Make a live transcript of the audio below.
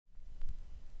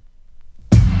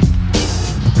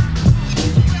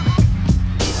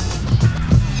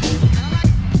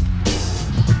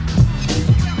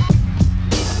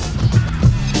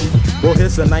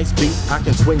is a nice beat, I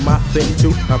can swing my thing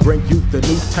too. I bring you the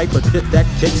new type of hit that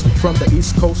kicks from the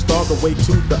East Coast all the way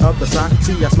to the other side.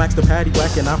 See, I smacks the paddy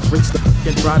whack and I freaks the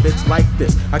fucking products like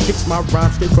this. I kicks my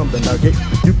rhyme straight from the nugget.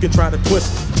 You can try to twist,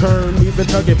 turn, even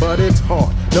tug it, but it's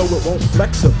hard. No, it won't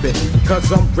flex a bit,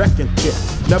 cause I'm wrecking shit.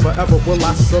 Never ever will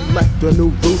I select a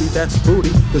new Rudy that's booty.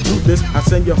 The truth is, I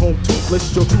send you home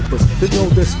toothless, your troopers. They know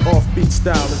this offbeat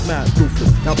style is mad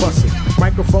ruthless. Now bust it,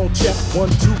 microphone check, 1,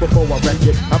 2 before I wreck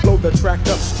it. I blow the track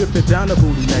up, strip it down the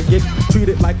booty naked. Treat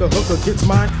it like a hooker gets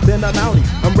mine, then I'm outie.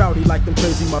 I'm rowdy like them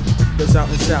crazy motherfuckers out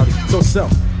in Saudi. So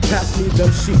pass me them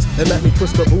sheets and let me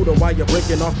twist the Buddha while you're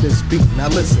breaking off this beat. Now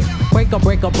listen. Breaker,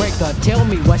 tell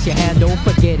me what's your handle.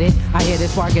 Forget it, I hit it,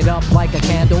 spark it up like a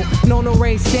candle. No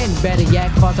racing, better yet,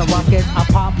 cause a ruckus. I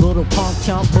pop little punk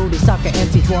chump booty sucker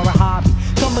MCs for a hobby.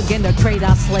 Come again, the trade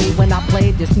I slay when I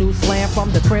played this new slam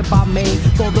from the crib I made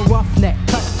for the roughneck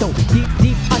cutthroat.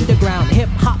 Deep underground hip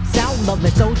hop sound,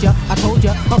 lovely soldier. I told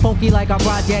ya, I'm funky like a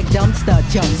project dumpster,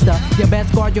 chumpster. You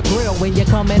best guard your grill when you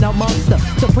come in amongst the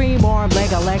supreme arm,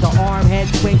 leg arm, head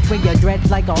swing your dreads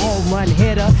like a home run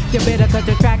hitter. You bitter cause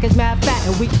the track is mad fat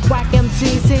and we whack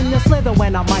MCs seem to slither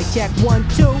when I mic check 1,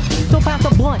 2. So pass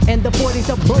a blunt and the 40's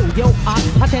a brew. Yo,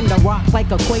 I tend to rock like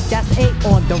a quake, that's 8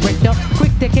 on the Richter.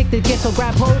 Quick to kick the kid, so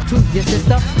grab hold to your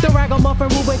sister. The ragamuffin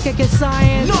Ruben kicking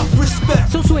science. Enough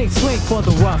respect. So swing for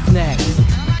the roughnecks.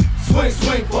 Swing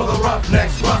for the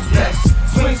roughnecks, roughnecks.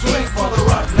 Swing for the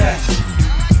roughnecks.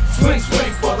 Swing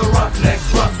for the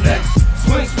roughnecks, roughnecks.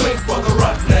 Swing for the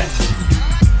roughnecks.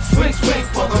 Swing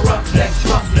for the roughnecks,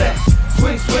 roughnecks.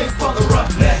 Swing for the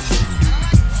roughnecks.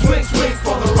 Swing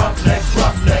for the roughnecks,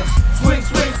 roughnecks. Swing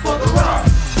for the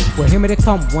rough. Well, hear me to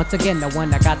come once again, the one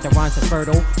that got the rhymes are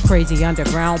fertile. Crazy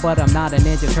underground, but I'm not a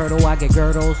Ninja Turtle. I get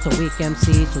girdles to weak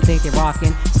MCs who think they're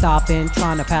rockin', stopping,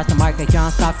 trying to pass the mic like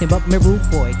John Stockton. But me rude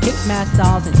boy, kick mad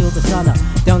styles until the sun up.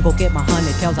 Done go get my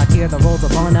honey tails, I hear the roll the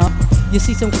bun up. You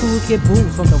see some crews get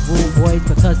booed from the rude boys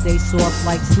because they soft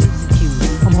like Susie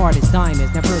Q's. I'm hard as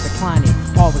diamonds, never declining,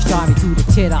 always driving through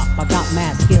the tit up. I got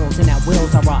mad skills and that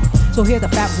wheels I rock. So here's the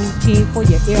fat routine for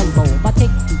your earlobe. I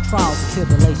take you through trials and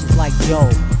tribulations like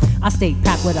Job. I stay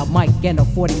packed with a mic and a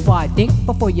 45. Think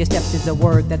before you step is a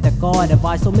word that the God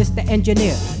advised. So Mr.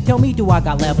 Engineer, tell me, do I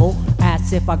got level?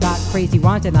 Ask if I got crazy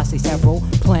rhymes and I say several,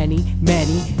 plenty,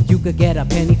 many. You could get a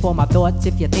penny for my thoughts.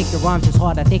 If you think your rhymes is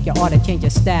hard, I think you ought to change your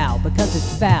style, because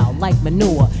it's foul like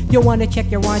manure. You wanna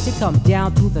check your rhymes and come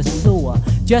down to the sewer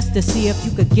just to see if you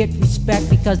could get respect,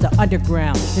 because the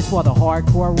underground is for the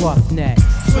hardcore roughnecks.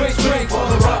 Swing for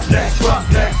the roughnecks,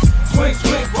 roughnecks. Swing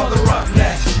for the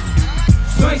roughnecks.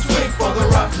 Swing for the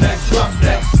roughnecks,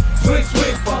 roughnecks. Swing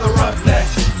for the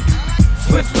roughnecks.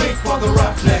 Swing for the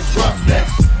roughnecks,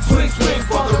 roughnecks. Swing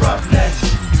for the roughnecks.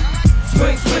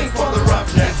 Swing for the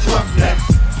roughnecks, roughnecks.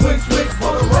 Swing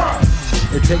for the rough.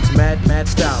 It takes mad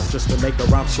styles just to make a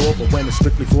rhyme soar, but when it's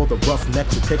strictly for the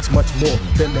roughnecks, it takes much more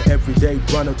than the everyday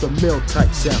run-of-the-mill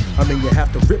type sound. I mean, you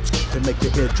have to rip to make the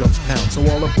eardrums pound. So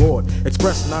all aboard,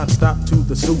 express non-stop to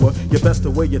the sewer. You best to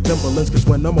wear your Timberlands, cause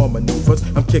when I'm on maneuvers,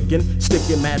 I'm kicking,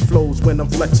 sticking mad flows when I'm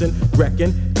flexing,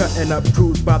 wrecking, cutting up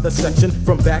crews by the section.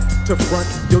 From back to front,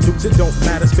 yo dudes, it don't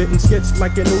matter. Spitting skits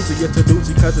like an Uzi, it's a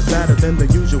doozy, cause it's better than the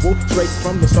usual. Straight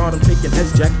from the start, I'm taking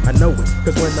heads jack, I know it,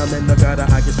 cause when I'm in the gutter,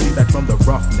 I get feedback from the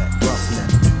roughneck.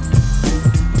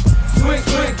 Swing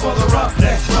for the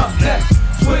roughnecks, roughnecks.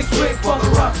 Swing for the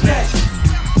roughnecks.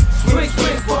 Swing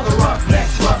for the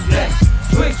roughnecks, roughnecks.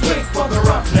 Swing for the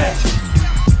roughnecks.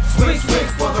 Swing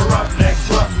for the roughnecks,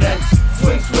 roughnecks.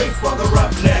 Swing for the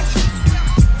roughnecks.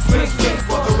 Swing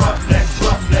for the roughnecks,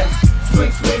 roughnecks.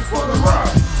 Swing for the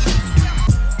rough.